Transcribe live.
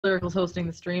Lyrical's hosting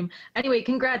the stream. Anyway,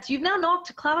 congrats. You've now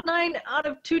knocked Cloud9 out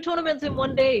of 2 tournaments in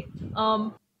 1 day. It's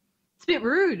a bit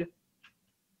rude.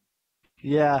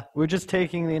 Yeah, we're just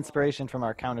taking the inspiration from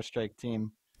our Counter-Strike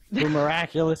team, who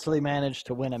miraculously managed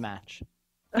to win a match.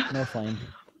 No flame.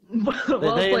 Well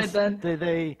played, then.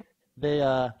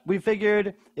 We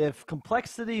figured if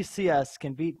Complexity CS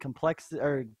can beat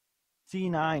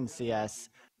C9 CS,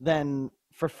 then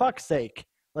for fuck's sake,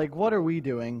 like, what are we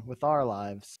doing with our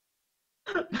lives?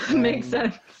 Makes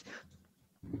sense.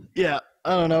 Yeah,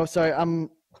 I don't know. Sorry,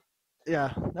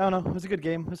 yeah, I don't know. It was a good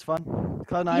game. It was fun.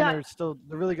 Cloud9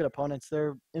 they're really good opponents.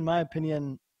 They're, in my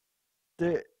opinion,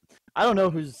 I don't know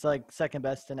who's like second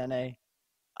best in NA.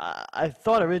 I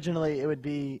thought originally it would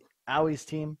be Aui's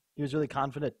team. He was really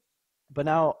confident, but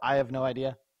now I have no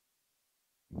idea.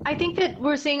 I think that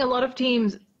we're seeing a lot of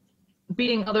teams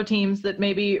beating other teams that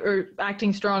maybe are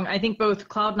acting strong. I think both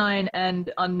Cloud9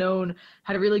 and Unknown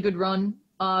had a really good run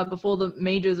before the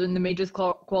majors and the majors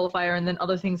qualifier, and then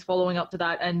other things following up to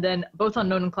that, and then both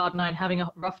Unknown and Cloud9 having a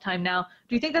rough time now.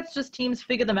 Do you think that's just teams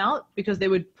figure them out because they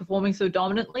were performing so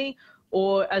dominantly,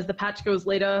 or as the patch goes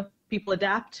later, people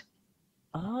adapt?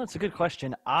 Oh, that's a good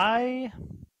question. I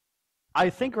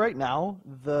think right now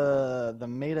the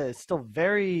meta is still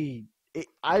very.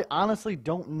 I honestly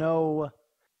don't know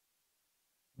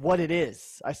what it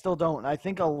is. I still don't. I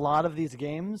think a lot of these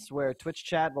games where Twitch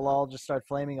chat will all just start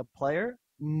flaming a player,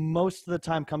 most of the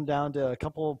time come down to a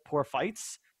couple poor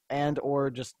fights and or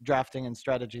just drafting and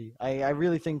strategy. I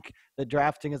really think that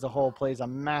drafting as a whole plays a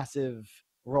massive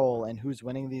role in who's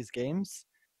winning these games,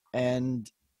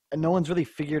 and no one's really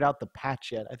figured out the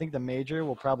patch yet. I think the major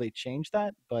will probably change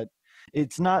that, but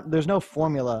it's not. There's no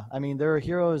formula. I mean, there are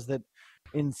heroes that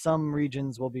in some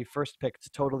regions will be first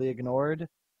picked, totally ignored,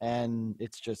 and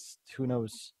it's just who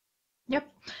knows. Yep.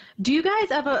 Do you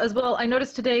guys ever, as well, I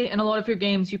noticed today in a lot of your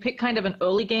games, you pick kind of an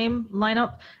early game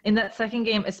lineup. In that second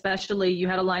game especially, you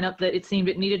had a lineup that it seemed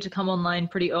it needed to come online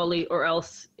pretty early or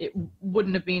else it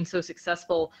wouldn't have been so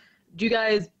successful. Do you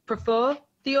guys prefer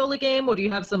the early game, or do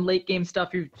you have some late game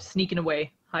stuff you're sneaking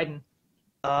away, hiding?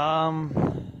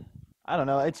 I don't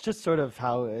know. It's just sort of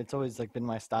how it's always like been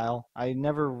my style. I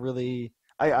never really,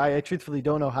 I truthfully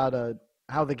don't know how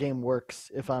the game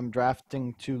works if I'm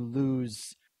drafting to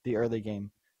lose the early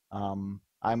game.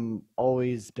 I'm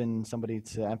always been somebody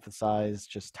to emphasize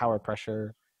just tower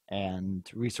pressure and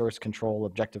resource control,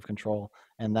 objective control,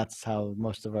 and that's how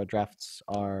most of our drafts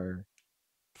are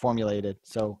formulated.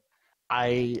 So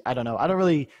I don't know. I don't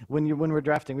really when we're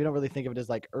drafting, we don't really think of it as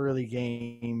like early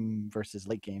game versus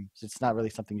late game. So it's not really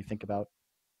something you think about.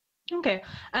 Okay.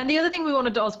 And the other thing we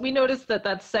wanted to ask, we noticed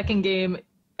that second game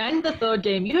and the third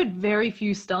game, you had very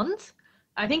few stuns.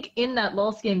 I think in that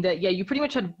last game that, yeah, you pretty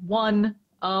much had one.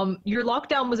 Your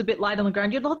lockdown was a bit light on the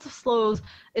ground. You had lots of slows.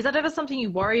 Is that ever something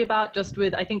you worry about just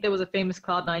with, I think there was a famous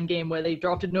Cloud9 game where they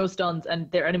dropped no stuns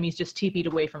and their enemies just TP'd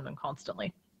away from them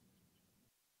constantly.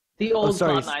 The old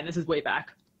Cloud9, this is way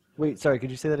back. Wait, sorry, could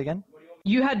you say that again?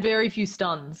 You had very few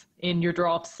stuns in your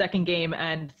drops second game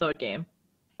and third game.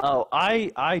 Oh,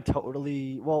 I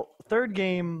totally, well, third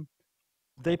game,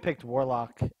 they picked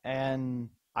Warlock, and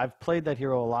I've played that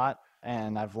hero a lot,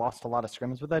 and I've lost a lot of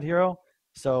scrims with that hero,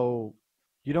 so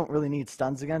you don't really need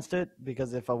stuns against it,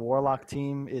 because if a Warlock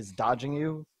team is dodging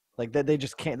you, like they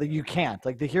just can't, like, you can't.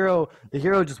 Like the hero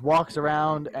just walks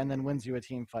around and then wins you a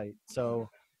team fight, so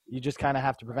you just kind of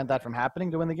have to prevent that from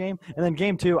happening to win the game. And then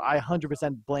game 2, I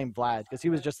 100% blame Vlad, because he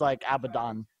was just like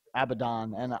Abaddon,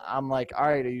 and I'm like, all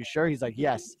right, are you sure? He's like,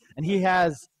 yes, and he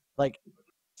has like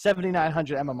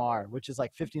 7,900 MMR, which is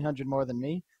like 1,500 more than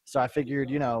me. So I figured,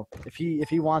 you know, if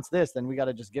he wants this, then we got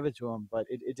to just give it to him. But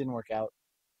it didn't work out.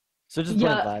 So just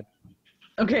blame Vlad.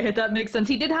 Okay, that makes sense.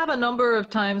 He did have a number of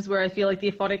times where I feel like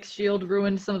the Aphotic Shield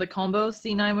ruined some of the combos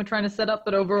C9 were trying to set up,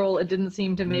 but overall it didn't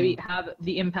seem to maybe have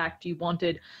the impact you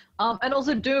wanted. And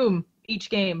also Doom, each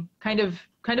game, kind of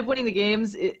winning the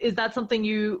games. Is that something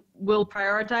you will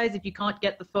prioritize if you can't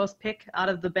get the first pick out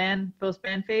of the first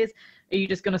ban phase? Are you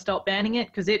just going to stop banning it?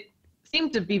 Because it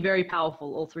seemed to be very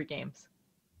powerful all 3 games.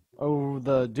 Oh,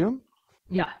 the Doom?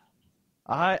 Yeah.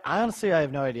 I honestly, I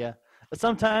have no idea.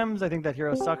 Sometimes I think that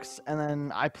hero sucks, and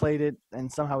then I played it,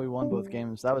 and somehow we won both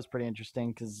games. That was pretty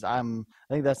interesting, because I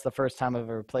think that's the first time I've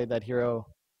ever played that hero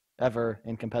ever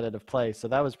in competitive play, so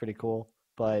that was pretty cool.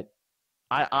 But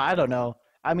I don't know.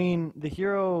 I mean, the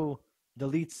hero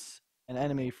deletes an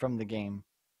enemy from the game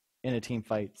in a team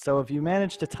fight. So if you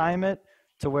manage to time it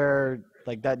to where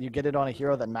like that, you get it on a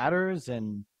hero that matters,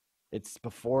 and it's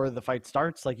before the fight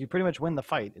starts, like you pretty much win the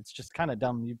fight. It's just kind of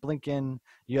dumb. You blink in,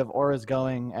 you have auras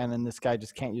going, and then this guy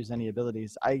just can't use any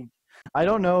abilities. I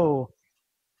don't know.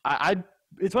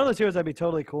 it's one of those heroes that'd be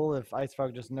totally cool if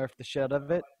Icefrog just nerfed the shit out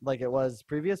of it like it was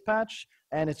previous patch,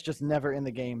 and it's just never in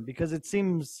the game because it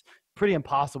seems pretty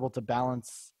impossible to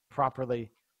balance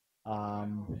properly.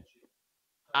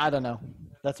 I don't know.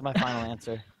 That's my final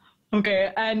answer.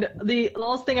 Okay, and the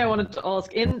last thing I wanted to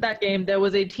ask, in that game, there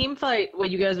was a team fight where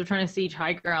you guys were trying to siege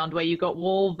high ground, where you got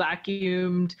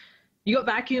vacuumed,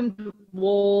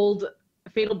 walled,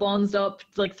 fatal bonds up,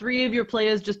 like 3 of your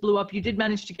players just blew up. You did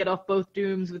manage to get off both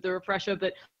dooms with the refresher,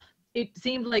 but it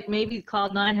seemed like maybe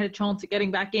Cloud9 had a chance at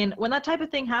getting back in. When that type of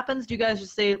thing happens, do you guys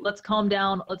just say, let's calm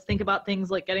down, let's think about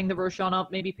things like getting the Roshan up,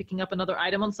 maybe picking up another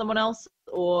item on someone else,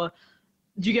 or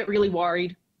do you get really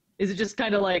worried? Is it just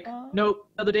kind of like, nope,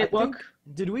 another day at work?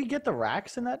 Did we get the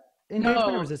racks in that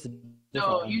engagement, or was this a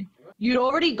different one? You'd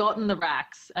already gotten the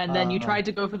racks, and then you tried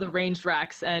to go for the ranged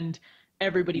racks, and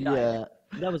everybody died. Yeah,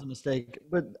 that was a mistake.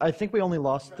 But I think we only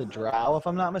lost the Drow, if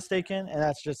I'm not mistaken, and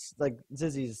that's just, like,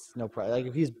 Zizzy's no problem.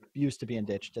 Like, he's used to being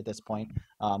ditched at this point.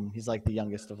 He's, like, the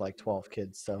youngest of, like, 12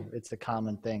 kids, so it's a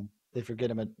common thing. They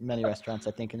forget him at many restaurants,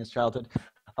 I think, in his childhood.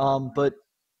 But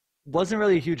wasn't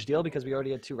really a huge deal because we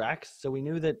already had 2 racks, so we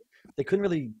knew that they couldn't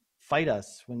really fight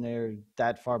us when they're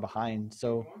that far behind.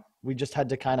 So we just had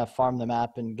to kind of farm the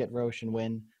map and get Roche and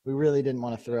win. We really didn't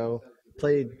want to throw.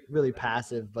 Played really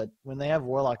passive, but when they have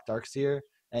Warlock Darkseer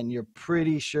and you're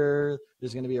pretty sure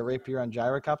there's going to be a Rapier on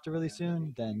Gyrocopter really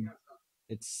soon, then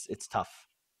it's tough.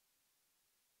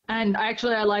 And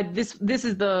actually, I lied. This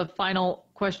is the final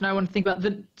question I want to think about.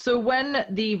 So when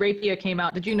the Rapier came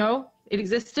out, did you know it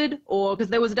existed? Or because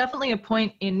there was definitely a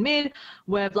point in mid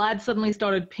where Vlad suddenly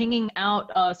started pinging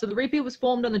out. So the Rapier was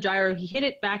formed on the gyro. He hit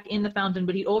it back in the fountain,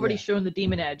 but he'd already shown the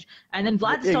Demon Edge. And then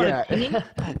Vlad started pinging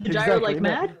the gyro like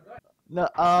mad.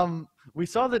 No, we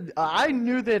saw I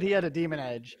knew that he had a Demon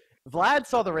Edge. Vlad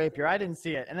saw the Rapier. I didn't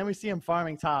see it. And then we see him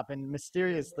farming top, and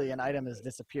mysteriously an item has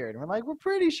disappeared. And we're like, we're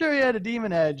pretty sure he had a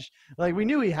Demon Edge. Like, we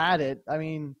knew he had it. I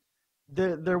mean,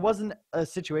 there wasn't a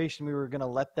situation we were going to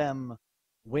let them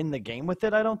win the game with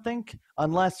it, I don't think,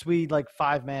 unless we, like,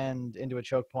 5-manned into a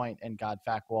choke point and got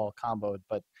Fac Wall comboed.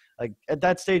 But, like, at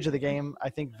that stage of the game, I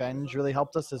think Venge really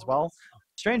helped us as well.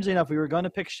 Strangely enough, we were going to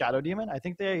pick Shadow Demon. I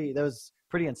think that was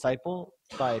pretty insightful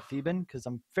by Theban, because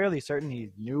I'm fairly certain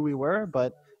he knew we were,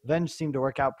 but Venge seemed to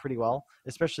work out pretty well,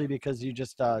 especially because you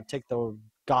just take the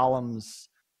golems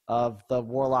of the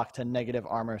Warlock to negative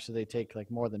armor, so they take, like,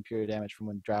 more than pure damage from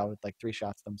when Drow, like, 3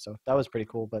 shots them. So that was pretty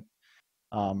cool, but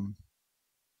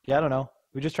yeah, I don't know.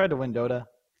 We just tried to win Dota.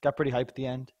 Got pretty hyped at the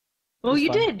end. Well,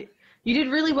 you did. You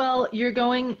did really well. You're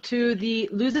going to the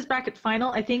losers bracket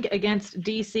final, I think, against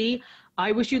DC.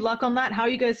 I wish you luck on that. How are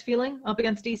you guys feeling up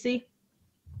against DC?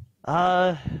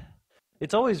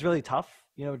 It's always really tough,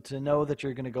 you know, to know that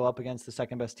you're going to go up against the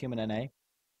second best team in NA.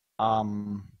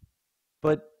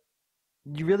 But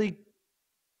you really,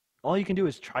 all you can do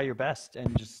is try your best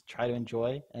and just try to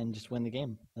enjoy and just win the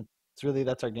game.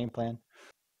 That's our game plan.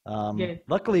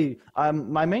 Luckily,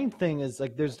 my main thing is,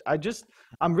 like,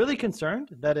 I'm really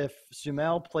concerned that if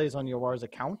Sumail plays on Yoar's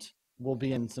account, we'll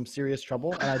be in some serious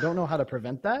trouble, and I don't know how to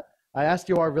prevent that. I asked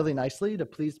Yoar really nicely to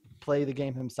please play the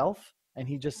game himself, and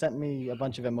he just sent me a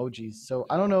bunch of emojis. So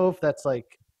I don't know if that's,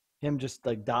 like, him just,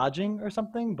 like, dodging or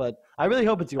something, but I really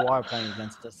hope it's Yoar playing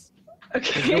against us.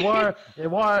 Okay.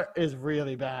 Yoar is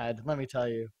really bad, let me tell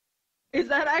you. Is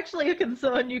that actually a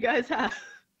concern you guys have?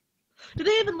 Do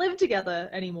they even live together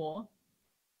anymore?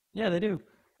 Yeah, they do.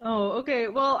 Oh, okay.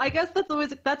 Well, I guess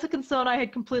that's a concern I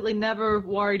had completely never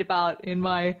worried about in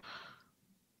my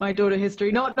Dota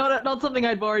history. Not something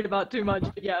I'd worried about too much,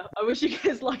 but yeah, I wish you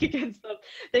guys luck against them.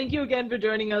 Thank you again for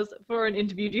joining us for an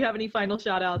interview. Do you have any final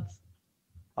shout-outs?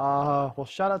 Well,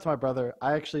 shout out to my brother.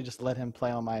 I actually just let him play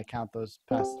on my account those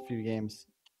past few games.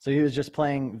 So he was just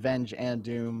playing Venge and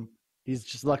Doom. He's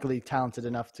just luckily talented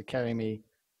enough to carry me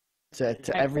to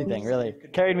everything, really.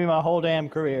 Carried me my whole damn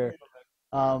career.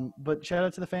 But shout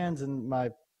out to the fans and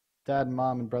my dad and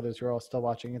mom and brothers who are all still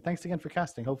watching. And thanks again for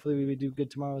casting. Hopefully we do good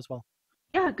tomorrow as well.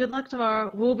 Yeah, good luck tomorrow.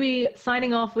 We'll be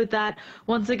signing off with that.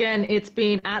 Once again, it's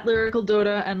been at Lyrical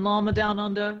Dota and Llama Down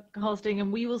Under hosting,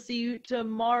 and we will see you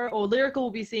tomorrow, or Lyrical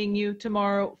will be seeing you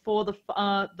tomorrow for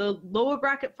the lower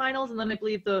bracket finals, and then I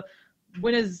believe the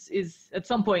winners is at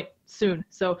some point soon.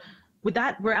 So with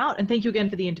that, we're out, and thank you again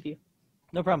for the interview.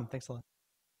 No problem. Thanks a lot.